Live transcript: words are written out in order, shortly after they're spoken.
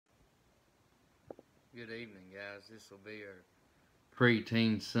Good evening, guys. This will be our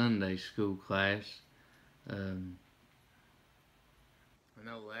preteen Sunday school class. Um, I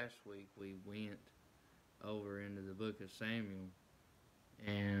know last week we went over into the book of Samuel,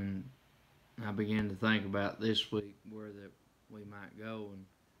 and I began to think about this week where that we might go, and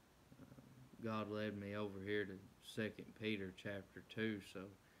God led me over here to Second Peter chapter 2. So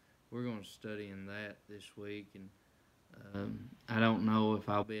we're going to study in that this week, and I don't know if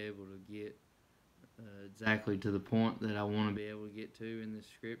I'll be able to get exactly to the point that I want to be able to get to in this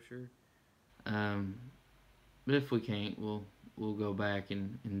scripture. Um, but if we can't, we'll go back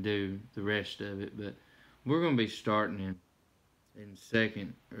and do the rest of it. But we're going to be starting in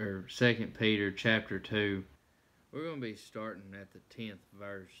Second Peter chapter 2. We're going to be starting at the 10th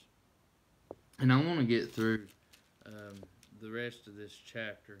verse, and I want to get through um, the rest of this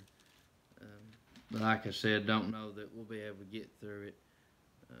chapter. But like I said, don't know that we'll be able to get through it.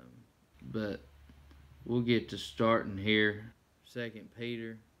 But we'll get to starting here. Second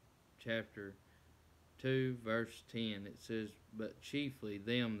Peter chapter 2 verse 10, it says, "But chiefly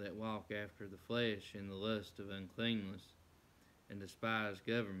them that walk after the flesh in the lust of uncleanness, and despise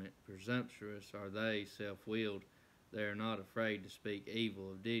government, presumptuous are they, self-willed, they are not afraid to speak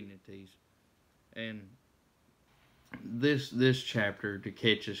evil of dignities." And this chapter, to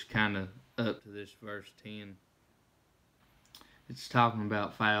catch us kind of up to this verse 10, it's talking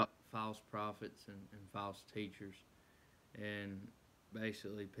about false prophets and false teachers, and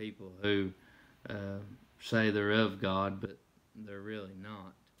basically people who say they're of God, but they're really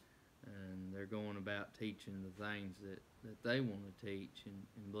not. And they're going about teaching the things that they want to teach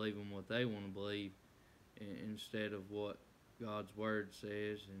and believing what they want to believe instead of what God's Word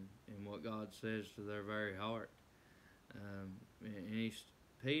says and what God says to their very heart. And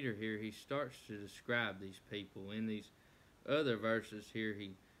Peter here, he starts to describe these people. In these other verses here,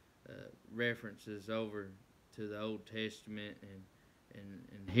 he references over to the Old Testament,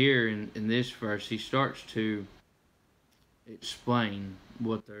 and here in this verse, he starts to explain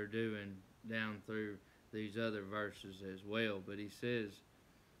what they're doing down through these other verses as well. But he says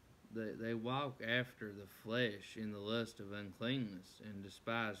that they walk after the flesh in the lust of uncleanness and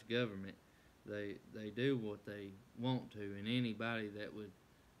despise government. They do what they want to, and anybody that would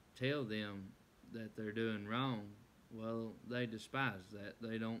tell them that they're doing wrong, well, they despise that.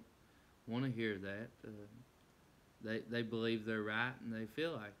 They don't want to hear that. They believe they're right, and they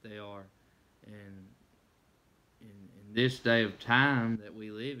feel like they are. And in this day of time that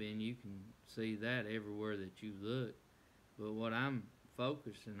we live in, you can see that everywhere that you look. But what I'm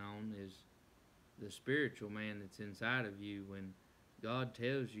focusing on is the spiritual man that's inside of you. When God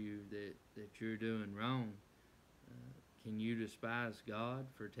tells you that you're doing wrong, can you despise God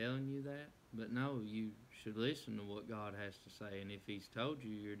for telling you that? But no, you should listen to what God has to say. And if He's told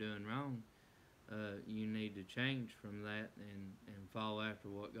you you're doing wrong, you need to change from that and follow after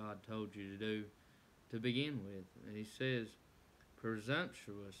what God told you to do to begin with. And he says,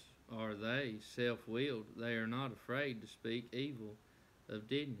 "Presumptuous are they, self-willed, they are not afraid to speak evil of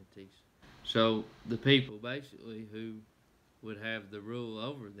dignities." So the people basically who would have the rule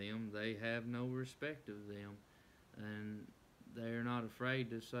over them, they have no respect of them, and they are not afraid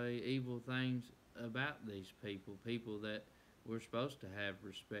to say evil things about these people that we're supposed to have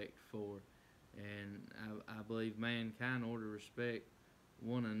respect for. And I believe mankind ought to respect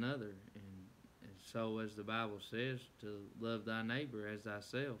one another, and so as the Bible says, to love thy neighbor as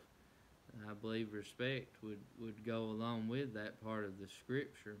thyself. I believe respect would go along with that part of the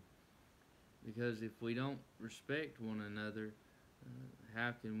scripture, because if we don't respect one another,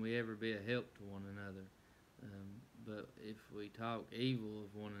 how can we ever be a help to one another? But if we talk evil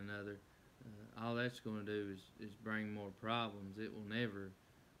of one another, all that's going to do is bring more problems. It will never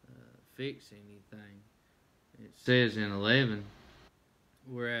fix anything. It says in 11,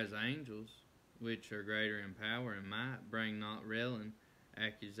 "Whereas angels, which are greater in power and might, bring not railing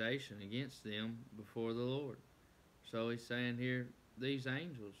accusation against them before the Lord." So he's saying here, these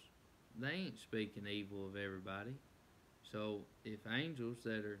angels, they ain't speaking evil of everybody. So if angels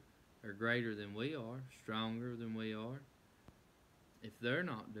that are greater than we are, stronger than we are, if they're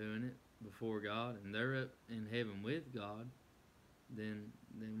not doing it before God and they're up in heaven with God, then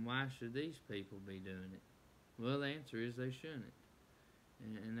why should these people be doing it? Well, the answer is they shouldn't.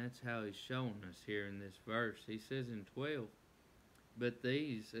 And that's how he's showing us here in this verse. He says in 12, "But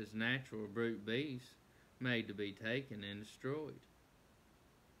these, as natural brute beasts, made to be taken and destroyed."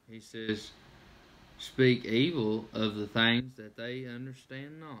 He says, "Speak evil of the things that they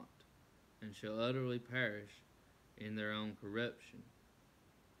understand not, and shall utterly perish in their own corruption."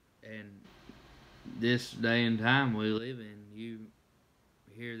 And this day and time we live in, you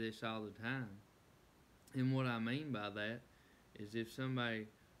hear this all the time. And what I mean by that is if somebody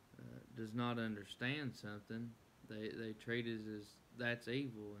does not understand something, they treat it as that's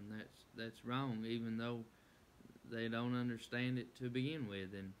evil and that's wrong, even though they don't understand it to begin with.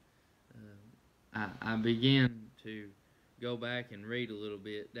 And I began to go back and read a little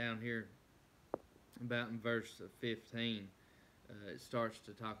bit down here about in verse 15. It starts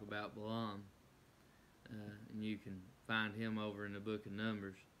to talk about Balaam, and you can find him over in the book of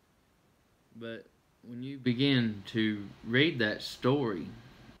Numbers. But when you begin to read that story,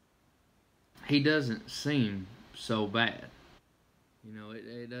 he doesn't seem so bad. You know,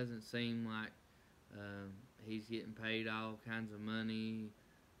 it doesn't seem like he's getting paid all kinds of money.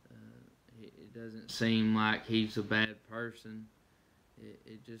 It doesn't seem like he's a bad person.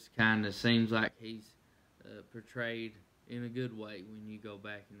 It just kind of seems like he's portrayed in a good way when you go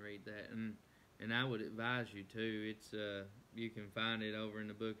back and read that. And I would advise you to. It's you can find it over in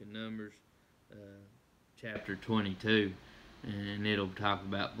the book of Numbers, chapter 22, and it'll talk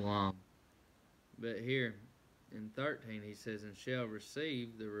about Balaam. But here in 13 he says, and shall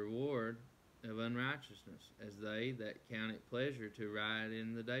receive the reward of unrighteousness, as they that count it pleasure to ride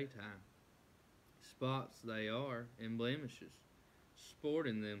in the daytime. Spots they are and blemishes,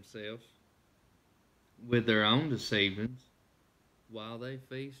 sporting themselves with their own deceivings, while they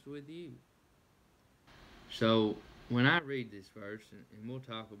feast with you. So when I read this verse, and we'll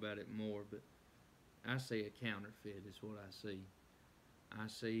talk about it more, but I see a counterfeit is what I see. I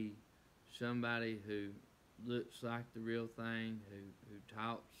see somebody who looks like the real thing, who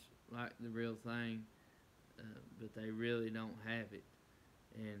talks like the real thing, but they really don't have it.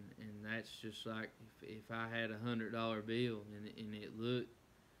 And that's just like if I had $100 bill and it looked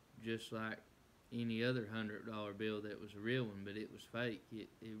just like any other $100 bill that was a real one, but it was fake, it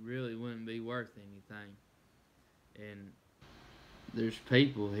really wouldn't be worth anything. And there's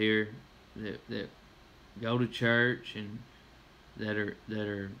people here that go to church and that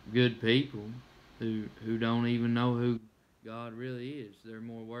are good people who don't even know who God really is. They're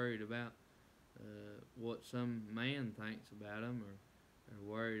more worried about what some man thinks about them, or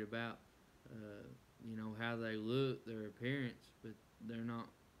worried about how they look, their appearance, but they're not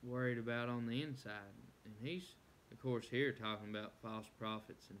worried about on the inside. And he's, of course, here talking about false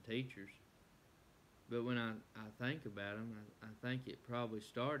prophets and teachers. But when I think about them, I think it probably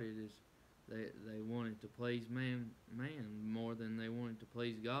started as they wanted to please man more than they wanted to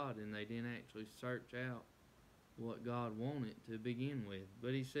please God, and they didn't actually search out what God wanted to begin with.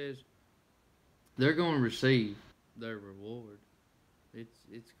 But he says they're going to receive their reward.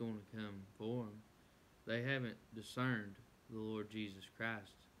 It's going to come for them. They haven't discerned the Lord Jesus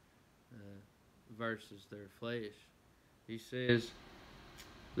Christ versus their flesh. He says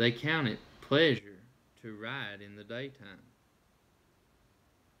they count it pleasure to ride in the daytime.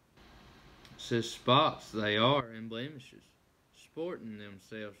 It says spots they are and blemishes, sporting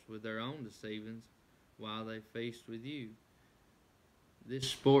themselves with their own deceivings while they feast with you. This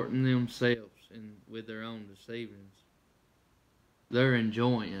sporting themselves and with their own deceivings, they're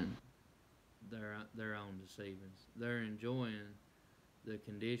enjoying their own deceivings. They're enjoying the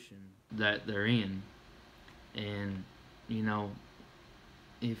condition that they're in. And,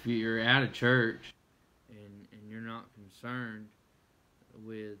 if you're out of church and you're not concerned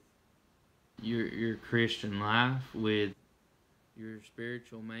with your Christian life, with your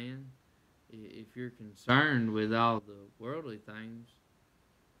spiritual man, if you're concerned with all the worldly things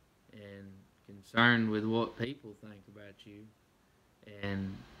and concerned with what people think about you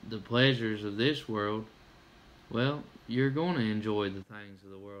and the pleasures of this world, well, you're going to enjoy the things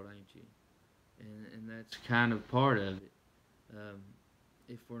of the world, ain't you? And that's kind of part of it.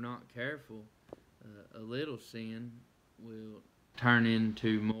 If we're not careful, a little sin will turn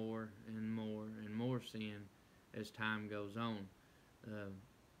into more and more and more sin as time goes on.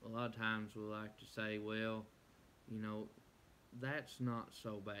 A lot of times we like to say, well, that's not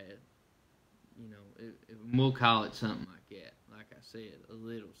so bad. We'll call it something like that. Like I said, a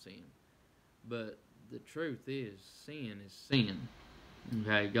little sin. But the truth is, sin is sin.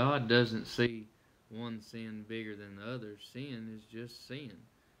 Okay, God doesn't see one sin bigger than the other. Sin is just sin.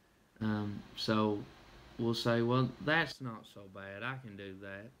 So we'll say, well, that's not so bad. I can do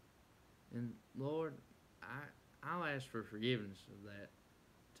that. And Lord, I'll ask for forgiveness of that.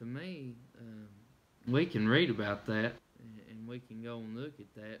 To me, we can read about that and we can go and look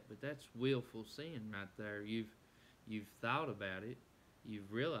at that, but that's willful sin right there. You've thought about it,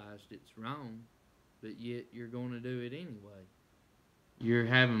 you've realized it's wrong, but yet you're going to do it anyway. You're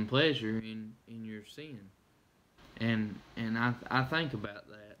having pleasure in your sin, and I think about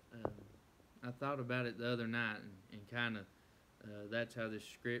that. I thought about it the other night, and kind of that's how this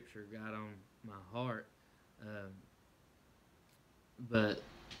scripture got on my heart. Um, but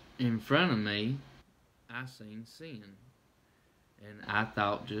in front of me, I seen sin, and I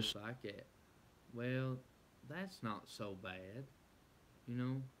thought just like that. Well, that's not so bad, you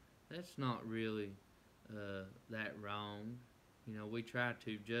know. That's not really that wrong. You know, we try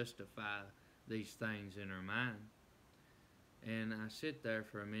to justify these things in our mind. And I sit there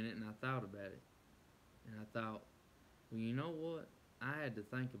for a minute and I thought about it. And I thought, well, you know what? I had to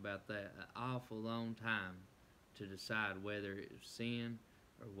think about that an awful long time to decide whether it was sin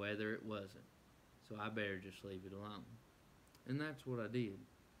or whether it wasn't. So I better just leave it alone. And that's what I did.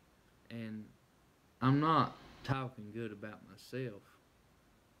 And I'm not talking good about myself,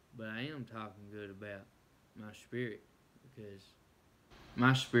 but I am talking good about my spirit, because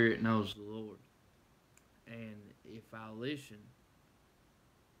my spirit knows the Lord. And if I listen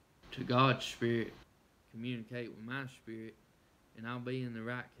to God's spirit, communicate with my spirit, and I'll be in the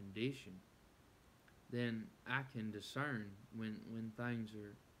right condition, then I can discern when things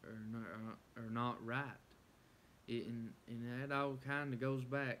are not right. And that all kind of goes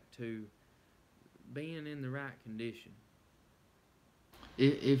back to being in the right condition.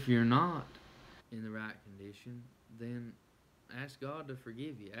 If you're not in the right condition, then ask God to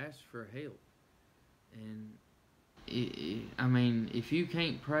forgive you. Ask for help. And I mean, if you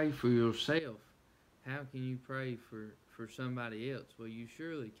can't pray for yourself, how can you pray for somebody else? Well, you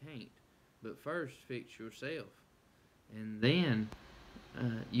surely can't. But first, fix yourself, and then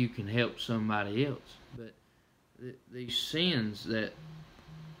you can help somebody else. But these sins that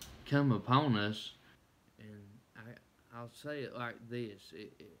come upon us, and I'll say it like this: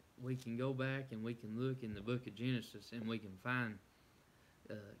 we can go back and we can look in the book of Genesis, and we can find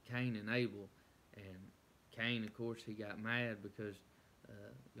Cain and Abel. And Cain, of course, he got mad because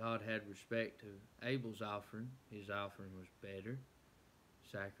God had respect to Abel's offering. His offering was better,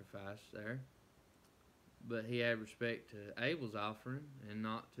 sacrifice there. But he had respect to Abel's offering and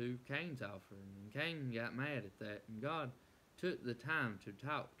not to Cain's offering. And Cain got mad at that. And God took the time to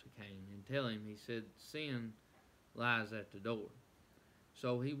talk to Cain and tell him, he said, sin lies at the door.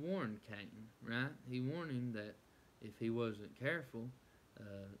 So he warned Cain, right? He warned him that if he wasn't careful,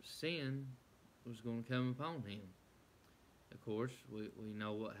 sin was going to come upon him. Of course, we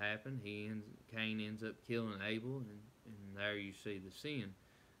know what happened. Cain ends up killing Abel, and there you see the sin.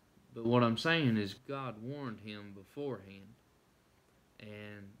 But what I'm saying is God warned him beforehand.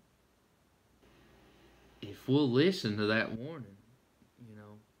 And if we'll listen to that warning, you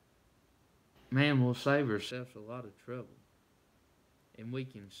know, man, we'll save ourselves a lot of trouble. And we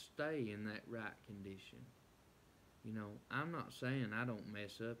can stay in that right condition. You know, I'm not saying I don't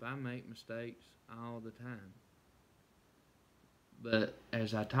mess up. I make mistakes all the time. But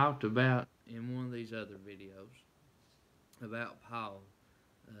as I talked about in one of these other videos about Paul,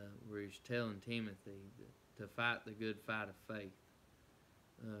 where he's telling Timothy to fight the good fight of faith,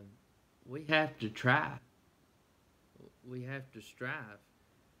 we have to try. We have to strive.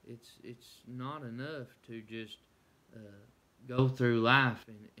 It's not enough to just go through life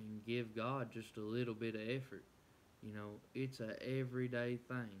and give God just a little bit of effort. You know, it's a everyday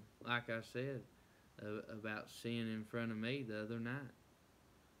thing. Like I said about sin in front of me the other night.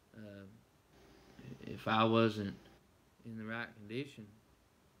 If I wasn't in the right condition,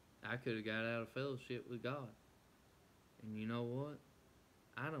 I could have got out of fellowship with God. And you know what?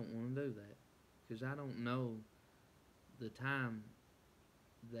 I don't want to do that, because I don't know the time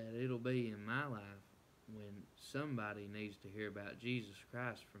that it'll be in my life when somebody needs to hear about Jesus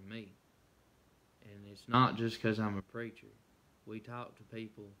Christ from me. And it's not just because I'm a preacher. We talk to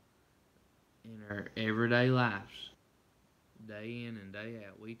people in our everyday lives, day in and day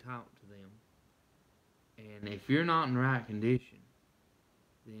out. We talk to them. And if you're not in the right condition,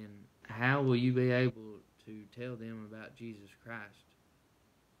 then how will you be able to tell them about Jesus Christ?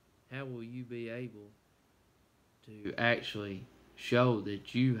 How will you be able to actually show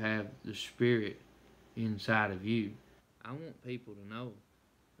that you have the Spirit inside of you? I want people to know,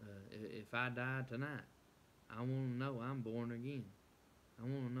 if I die tonight, I want them to know I'm born again. I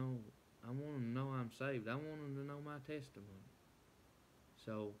want them to know I'm saved. I want them to know my testimony.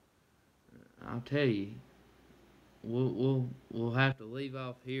 So I'll tell you, we'll have to leave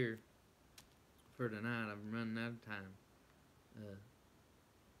off here for tonight. I'm running out of time.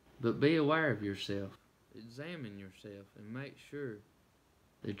 But be aware of yourself. Examine yourself and make sure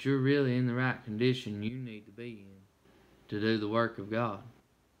that you're really in the right condition you need to be in to do the work of God.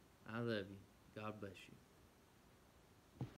 I love you. God bless you.